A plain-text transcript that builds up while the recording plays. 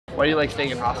Why do you like staying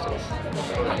in hostels?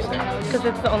 Because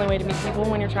it's the only way to meet people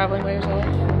when you're traveling by yourself.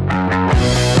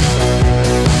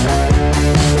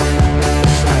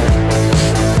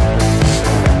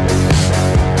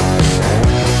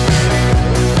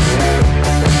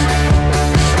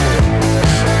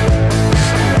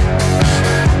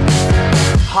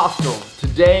 Hostels.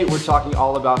 Today we're talking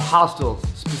all about hostels,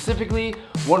 specifically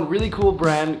one really cool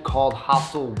brand called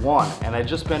Hostel One. And I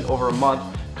just spent over a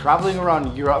month traveling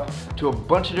around Europe to a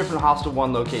bunch of different Hostel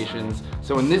One locations.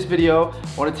 So in this video,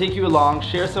 I want to take you along,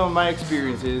 share some of my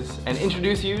experiences, and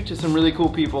introduce you to some really cool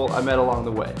people I met along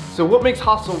the way. So what makes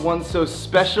Hostel One so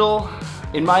special?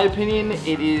 In my opinion,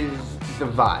 it is the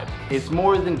vibe. It's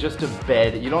more than just a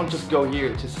bed. You don't just go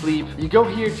here to sleep. You go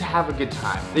here to have a good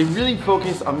time. They really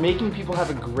focus on making people have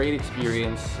a great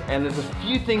experience, and there's a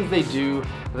few things they do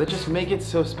that just make it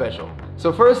so special.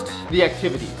 So first, the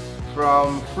activities.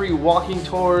 From free walking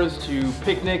tours to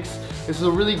picnics, this is a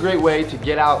really great way to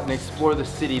get out and explore the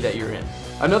city that you're in.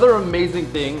 Another amazing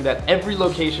thing that every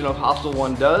location of Hostel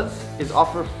One does is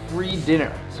offer free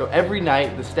dinner. So every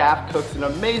night, the staff cooks an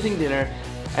amazing dinner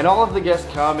and all of the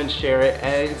guests come and share it,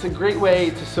 and it's a great way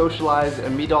to socialize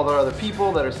and meet all the other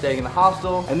people that are staying in the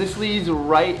hostel. And this leads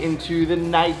right into the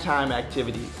nighttime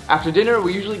activities. After dinner,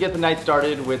 we usually get the night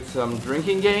started with some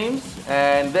drinking games,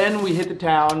 and then we hit the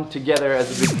town together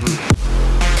as a big group.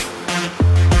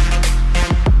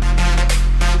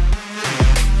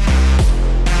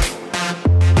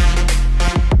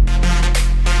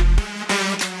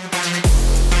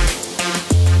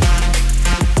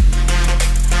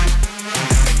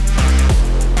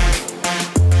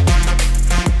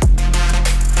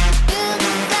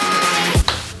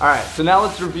 Alright, so now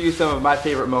let's review some of my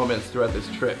favorite moments throughout this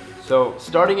trip. So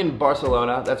starting in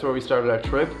Barcelona, that's where we started our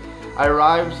trip, I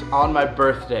arrived on my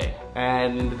birthday,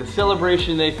 and the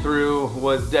celebration they threw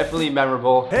was definitely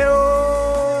memorable.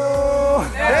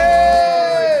 Hey-o!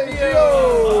 Hey!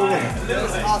 Yo!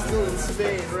 This hostel in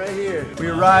Spain, right here. We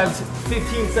arrived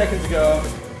 15 seconds ago.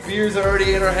 Beers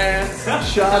already in our hands.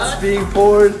 Shots being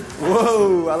poured.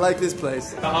 Whoa, I like this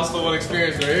place. The Hostel One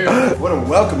experience right here. What a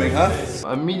welcoming, huh?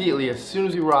 Immediately, as soon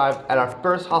as we arrived at our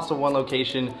first Hostel One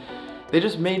location, they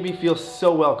just made me feel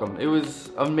so welcome. It was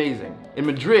amazing. In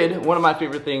Madrid, one of my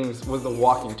favorite things was the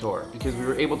walking tour because we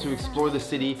were able to explore the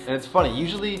city. And it's funny,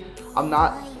 usually I'm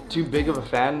not too big of a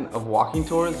fan of walking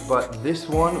tours, but this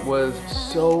one was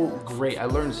so great. I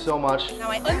learned so much.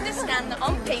 Now I understand that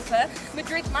on paper,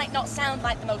 Madrid might not sound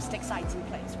like the most exciting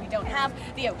place. We don't have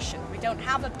the ocean, we don't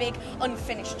have a big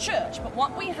unfinished church, but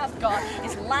what we have got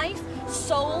is life,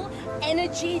 soul,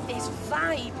 energy, this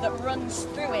vibe that runs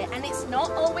through it, and it's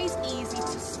not always easy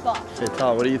to spot. Hey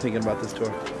Tal, what are you thinking about this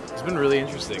tour? It's been really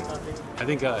interesting. I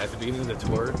think at the beginning of the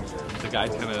tour, the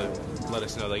guide kind of let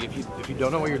us know, like, if you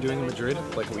don't know what you're doing in Madrid,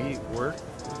 like we were,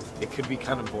 it could be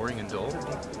kind of boring and dull,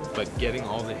 but getting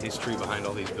all the history behind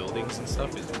all these buildings and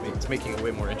stuff, it's making it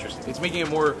way more interesting. It's making it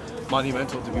more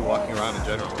monumental to be walking around in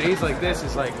general. Days like this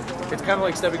is like, it's kind of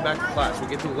like stepping back to class. We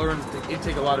get to learn,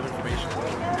 intake a lot of information.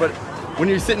 But when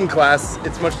you sit in class,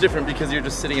 it's much different because you're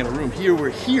just sitting in a room. Here we're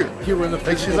here. Here we're in the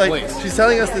physical place. She's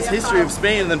telling us this history of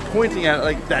Spain and then pointing at it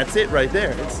like, that's it right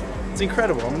there. It's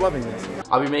incredible. I'm loving this.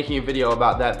 I'll be making a video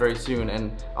about that very soon,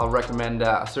 and I'll recommend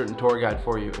a certain tour guide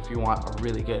for you if you want a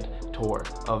really good tour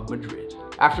of Madrid.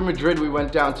 After Madrid, we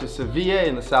went down to Sevilla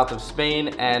in the south of Spain,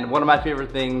 and one of my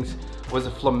favorite things was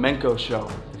a flamenco show.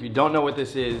 If you don't know what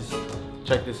this is,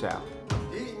 check this out.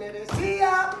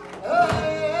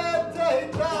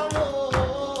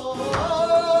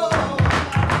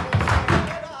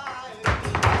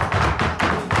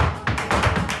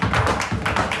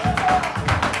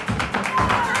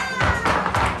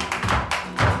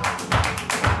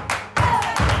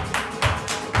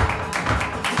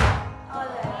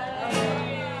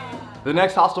 The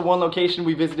next Hostel One location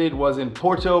we visited was in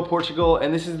Porto, Portugal,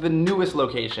 and this is the newest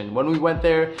location. When we went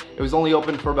there, it was only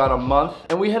open for about a month,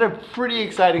 and we had a pretty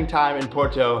exciting time in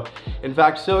Porto. In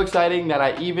fact, so exciting that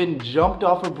I even jumped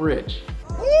off a bridge.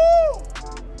 Woo!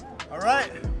 All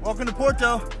right, welcome to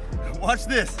Porto. Watch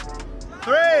this.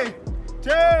 3,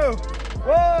 2,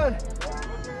 1.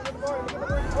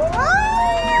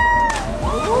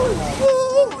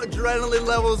 Adrenaline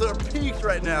levels are peaked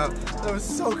right now. That was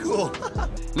so cool.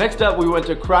 Next up, we went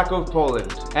to Krakow,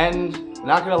 Poland. And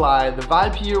not gonna lie, the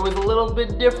vibe here was a little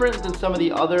bit different than some of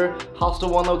the other Hostel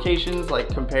One locations, like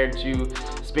compared to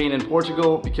Spain and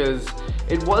Portugal, because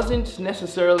it wasn't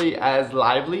necessarily as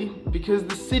lively, because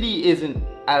the city isn't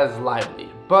as lively.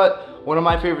 But one of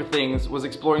my favorite things was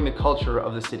exploring the culture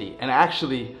of the city, and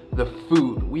actually the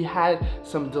food. We had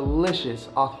some delicious,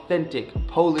 authentic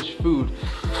Polish food.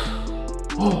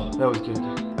 Oh, that was good.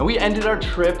 And we ended our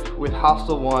trip with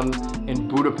Hostel One in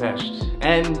Budapest.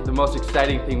 And the most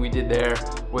exciting thing we did there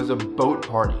was a boat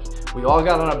party. We all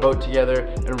got on a boat together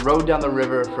and rode down the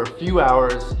river for a few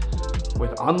hours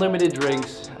with unlimited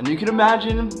drinks. And you can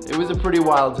imagine it was a pretty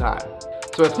wild time.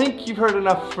 So I think you've heard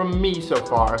enough from me so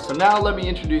far. So now let me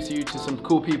introduce you to some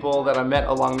cool people that I met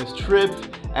along this trip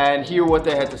and hear what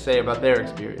they had to say about their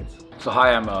experience. So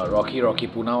hi, I'm Rocky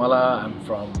Poonawala. I'm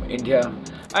from India.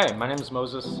 Hi, my name is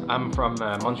Moses. I'm from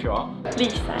Montreal.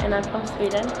 Lisa, and I'm from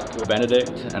Sweden.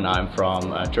 Benedict, and I'm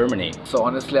from Germany. So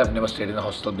honestly, I've never stayed in a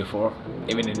hostel before,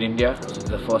 even in India. This is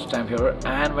the first time here,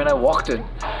 and when I walked in,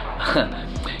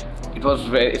 it was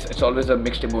it's always a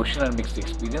mixed emotion and mixed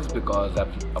experience because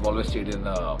I've always stayed in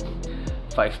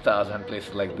 5 stars and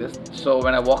places like this. So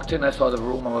when I walked in, I saw the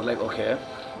room. I was like, okay.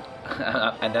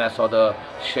 And then I saw the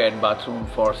shared bathroom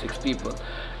for 6 people.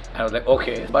 I was like,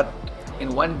 okay. But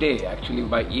in one day, actually,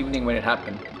 by evening when it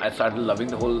happened, I started loving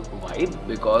the whole vibe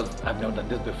because I've never done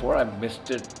this before. I missed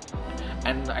it.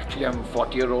 And actually, I'm a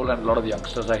 40-year-old and a lot of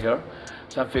youngsters are here.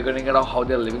 So I'm figuring out how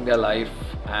they're living their life,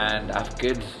 and I have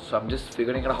kids. So I'm just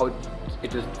figuring out how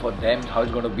it is for them, how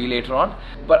it's going to be later on.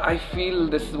 But I feel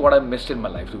this is what I missed in my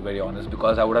life, to be very honest,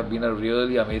 because I would have been a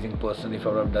really amazing person if I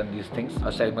would have done these things. I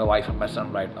was telling my wife and my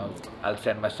son right now, I'll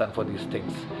send my son for these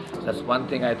things. So that's one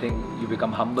thing. I think you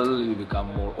become humble, you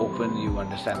become more open, you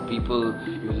understand people,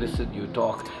 you listen, you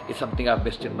talk. It's something I've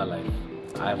missed in my life.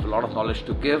 I have a lot of knowledge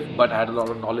to give, but I had a lot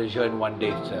of knowledge here in one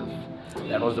day itself.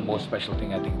 That was the most special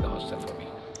thing, I think, in the hostel for me.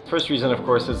 First reason, of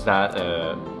course, is that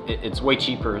it's way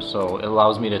cheaper, so it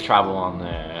allows me to travel on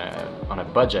a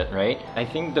budget, right? I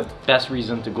think the best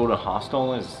reason to go to a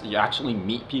hostel is you actually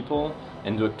meet people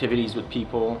and do activities with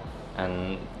people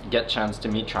and get chance to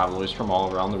meet travelers from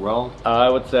all around the world. I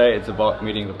would say it's about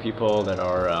meeting the people that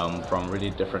are from really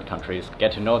different countries.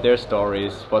 Get to know their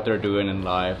stories, what they're doing in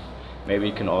life. Maybe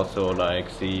you can also like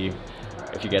see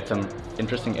if you get some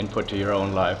interesting input to your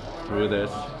own life through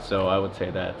this. So I would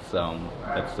say that's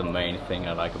the main thing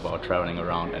I like about traveling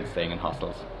around and staying in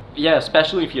hostels. Yeah,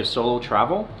 especially if you solo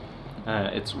travel,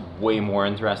 it's way more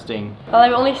interesting. Well,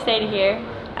 I've only stayed here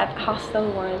at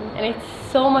Hostel One, and it's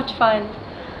so much fun.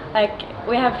 Like,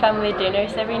 we have family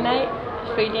dinners every night,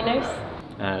 free dinners.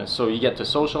 So you get to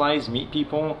socialize, meet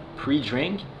people,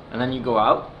 pre-drink, and then you go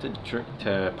out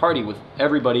to party with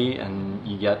everybody, and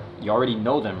you already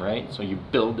know them, right? So you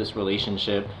build this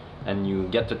relationship, and you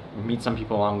get to meet some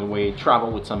people along the way, travel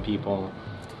with some people,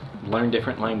 learn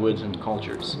different language and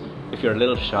cultures. If you're a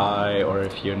little shy or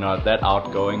if you're not that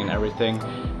outgoing and everything,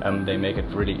 they make it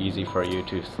really easy for you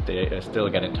to still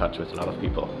get in touch with a lot of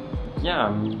people. Yeah,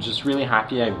 I'm just really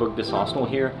happy I booked this hostel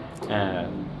here.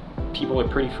 People are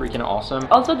pretty freaking awesome.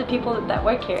 Also the people that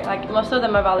work here, like most of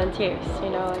them are volunteers, you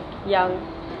know, like young,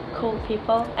 cool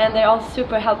people, and they're all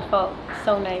super helpful,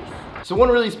 so nice. So one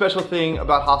really special thing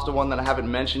about Hostel One that I haven't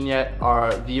mentioned yet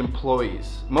are the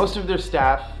employees. Most of their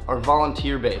staff are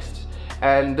volunteer based,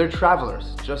 and they're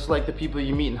travelers, just like the people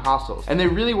you meet in hostels. And they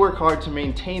really work hard to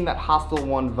maintain that Hostel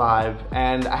One vibe,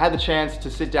 and I had the chance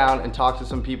to sit down and talk to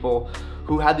some people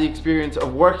who had the experience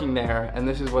of working there, and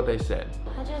this is what they said.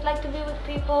 I just like to be with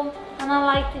people, and I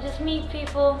like to just meet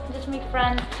people, just make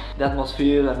friends. The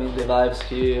atmosphere, I mean the vibes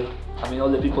here, I mean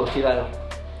all the people here are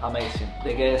amazing.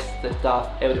 The guests, the staff,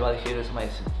 everybody here is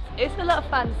amazing. It's a lot of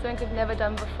fun, something I've never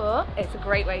done before. It's a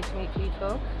great way to meet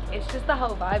people. It's just the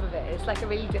whole vibe of it. It's like a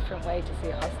really different way to see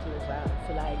a hostel as well.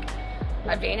 So like,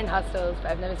 I've been in hostels,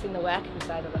 but I've never seen the working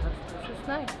side of the hostels. It's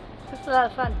nice. It's just a lot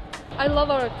of fun. I love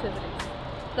our activities.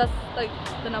 That's like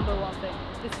the #1 thing.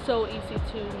 It's so easy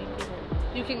to meet people.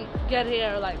 You can get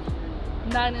here like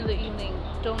 9 in the evening,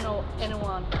 don't know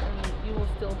anyone, and you will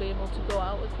still be able to go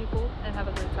out with people and have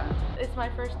a good time. It's my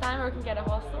first time working at a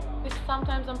hostel. It's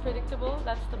sometimes unpredictable,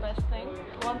 that's the best thing.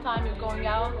 One time you're going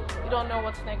out, you don't know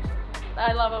what's next.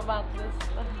 I love about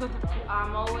this.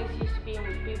 I'm always used to being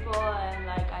with people, and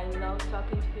like I love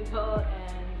talking to people,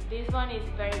 and this one is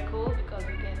very cool because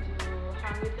you get to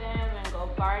hang with them and go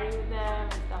party with them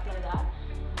and stuff like that.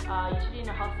 Usually in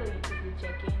a hostel you just do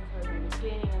check-ins or maybe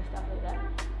cleaning and stuff like that,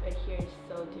 but here it's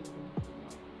so different.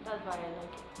 That's why I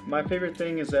like it. My favorite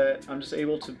thing is that I'm just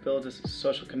able to build a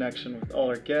social connection with all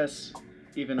our guests,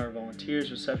 even our volunteers,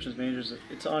 receptions, managers.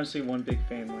 It's honestly one big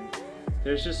family.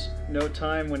 There's just no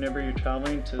time whenever you're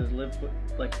traveling to live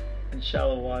like in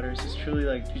shallow waters. It's truly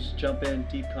like you just jump in,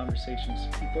 deep conversations.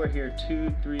 People are here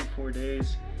 2, 3, 4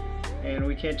 days, and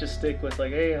we can't just stick with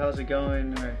like, hey, how's it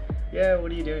going? Or yeah,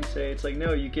 what are you doing today? It's like,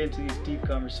 no, you get into these deep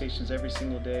conversations every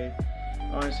single day.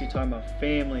 Honestly, talking about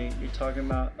family, you're talking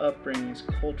about upbringings,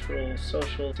 cultural,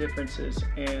 social differences,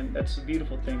 and that's the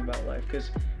beautiful thing about life,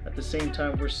 because at the same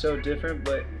time we're so different,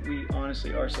 but we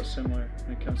honestly are so similar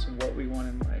when it comes to what we want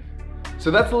in life. So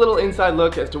that's a little inside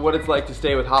look as to what it's like to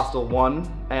stay with Hostel One.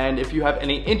 And if you have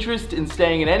any interest in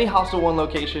staying in any Hostel One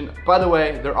location, by the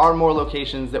way, there are more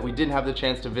locations that we didn't have the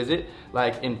chance to visit,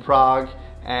 like in Prague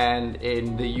and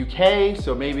in the UK,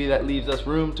 so maybe that leaves us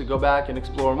room to go back and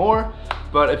explore more.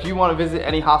 But if you want to visit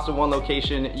any Hostel One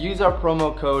location, use our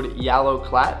promo code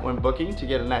YALOCLAT when booking to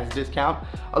get a nice discount.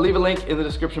 I'll leave a link in the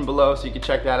description below so you can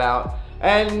check that out.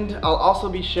 And I'll also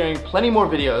be sharing plenty more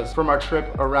videos from our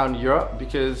trip around Europe,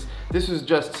 because this was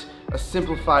just a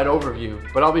simplified overview,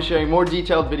 but I'll be sharing more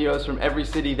detailed videos from every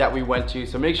city that we went to,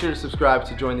 so make sure to subscribe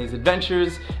to join these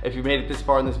adventures. If you made it this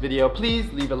far in this video,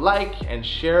 please leave a like and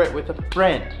share it with a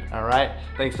friend, all right?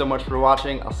 Thanks so much for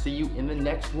watching. I'll see you in the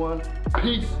next one.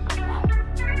 Peace.